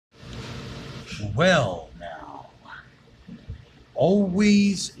Well, now,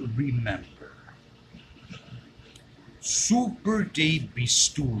 always remember, Super de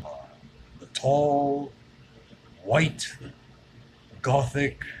Bistula, the tall, white,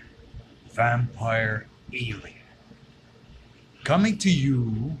 gothic, vampire alien, coming to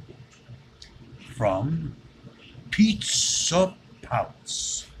you from POTUS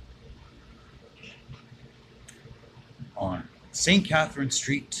on St. Catherine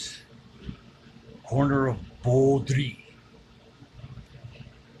Street, corner of Baudry,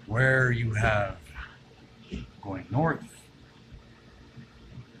 where you have going north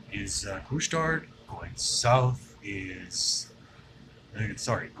is Couche-Tard, going south is,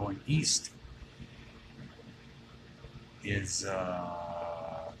 going east is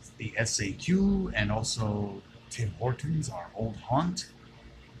the SAQ, and also Tim Hortons, our old haunt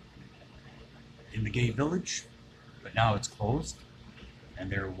in the gay village, but now it's closed and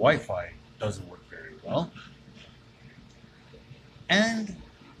their Wi-Fi doesn't work very well. And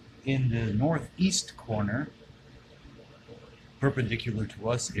in the northeast corner, perpendicular to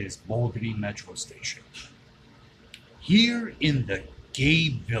us, is Baudry Metro Station. Here in the gay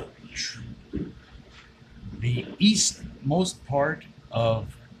village, the eastmost part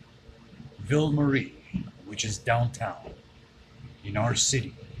of Ville Marie, which is downtown in our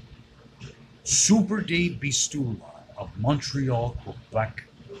city, Super de Bistula of Montreal, Quebec,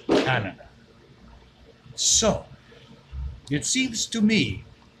 Canada. So, it seems to me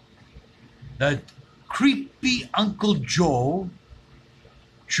that Creepy Uncle Joe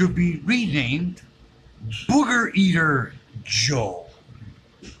should be renamed Booger Eater Joe.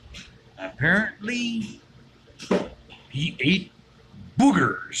 Apparently, he ate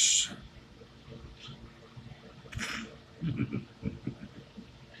boogers.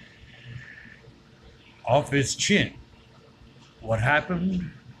 Off his chin. What happened?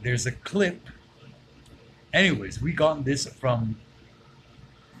 There's a clip. Anyways, we got this from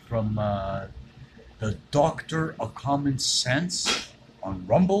the Doctor of Common Sense on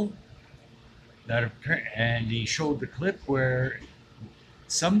Rumble. And he showed the clip where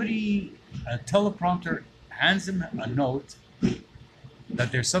somebody, a teleprompter, hands him a note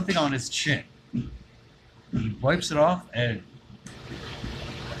that there's something on his chin. He wipes it off and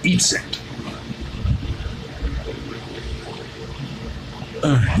eats it.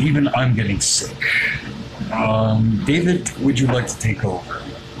 Even I'm getting sick. David, would you like to take over?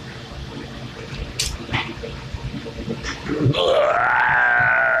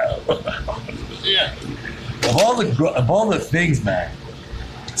 Yeah. Of all the things, man.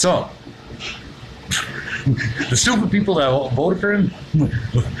 So, the stupid people that voted for him,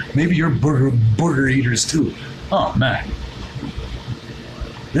 maybe you're burger eaters too. Oh man,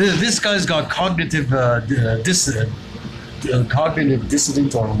 this guy's got cognitive cognitive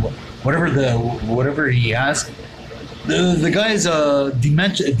dissident, or whatever he has. The guy's a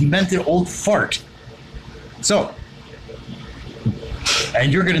demented old fart. So,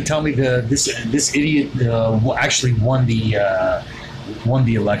 and you're gonna tell me this idiot actually won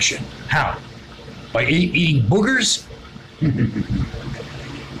the election? How? By eating boogers?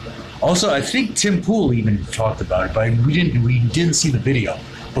 Also, I think Tim Pool even talked about it, but we didn't see the video.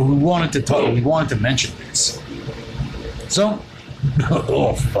 But we wanted to mention this. So,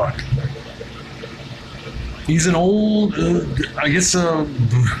 oh fuck. He's an old, I guess,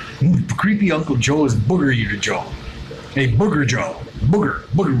 creepy Uncle Joe is Booger Eater Joe. Hey, Booger Joe. Booger.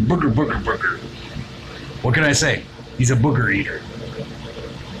 What can I say? He's a booger eater.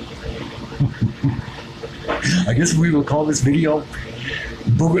 I guess we will call this video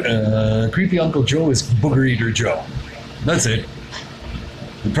Creepy Uncle Joe is Booger Eater Joe. That's it.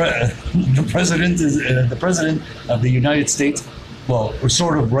 The president is the president of the United States. Well, we're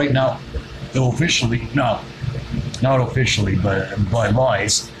sort of right now, officially, no, not officially, but by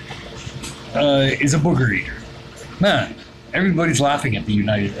lies, is a booger eater. Man, everybody's laughing at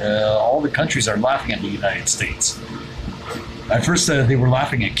the all the countries are laughing at the United States. At first, they were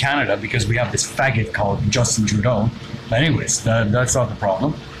laughing at Canada because we have this faggot called Justin Trudeau. But anyways, that's not the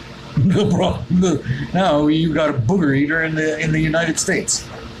problem. Now you got a booger eater in the United States,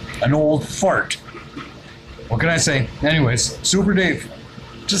 an old fart. What can I say? Anyways, Super Dave,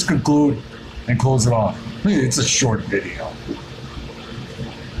 just conclude and close it off. It's a short video.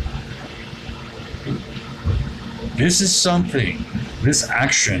 This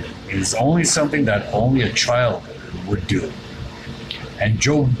action is only something that only a child would do. And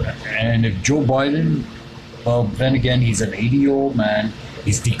if Joe Biden, well, then again, he's an 80-year-old man.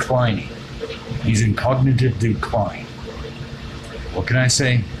 He's declining. He's in cognitive decline. What can I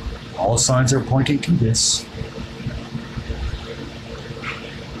say? All signs are pointing to this.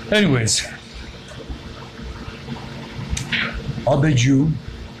 Anyways, Abiju,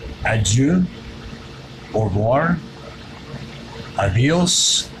 adieu, au revoir,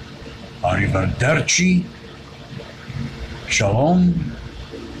 adios, arrivederci, shalom,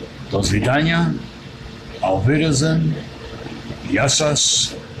 do svidania, auf Wiedersehen,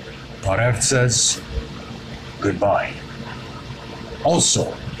 yasas, parevces, goodbye.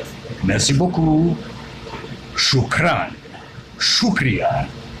 Also, merci beaucoup, shukran, shukriya.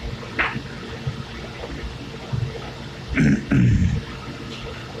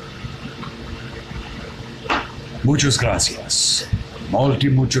 Muchas gracias.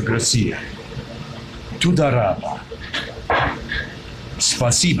 Muchas gracias. Tudaraba.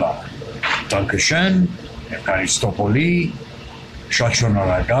 Spasiba. Dankeschön. Ekaristopoli.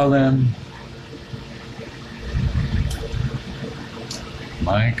 Shachonaragalem.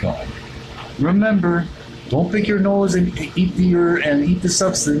 My God. Remember, don't pick your nose and eat the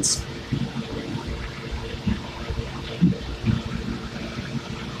substance.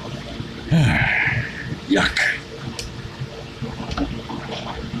 Yuck.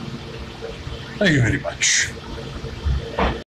 Thank you very much.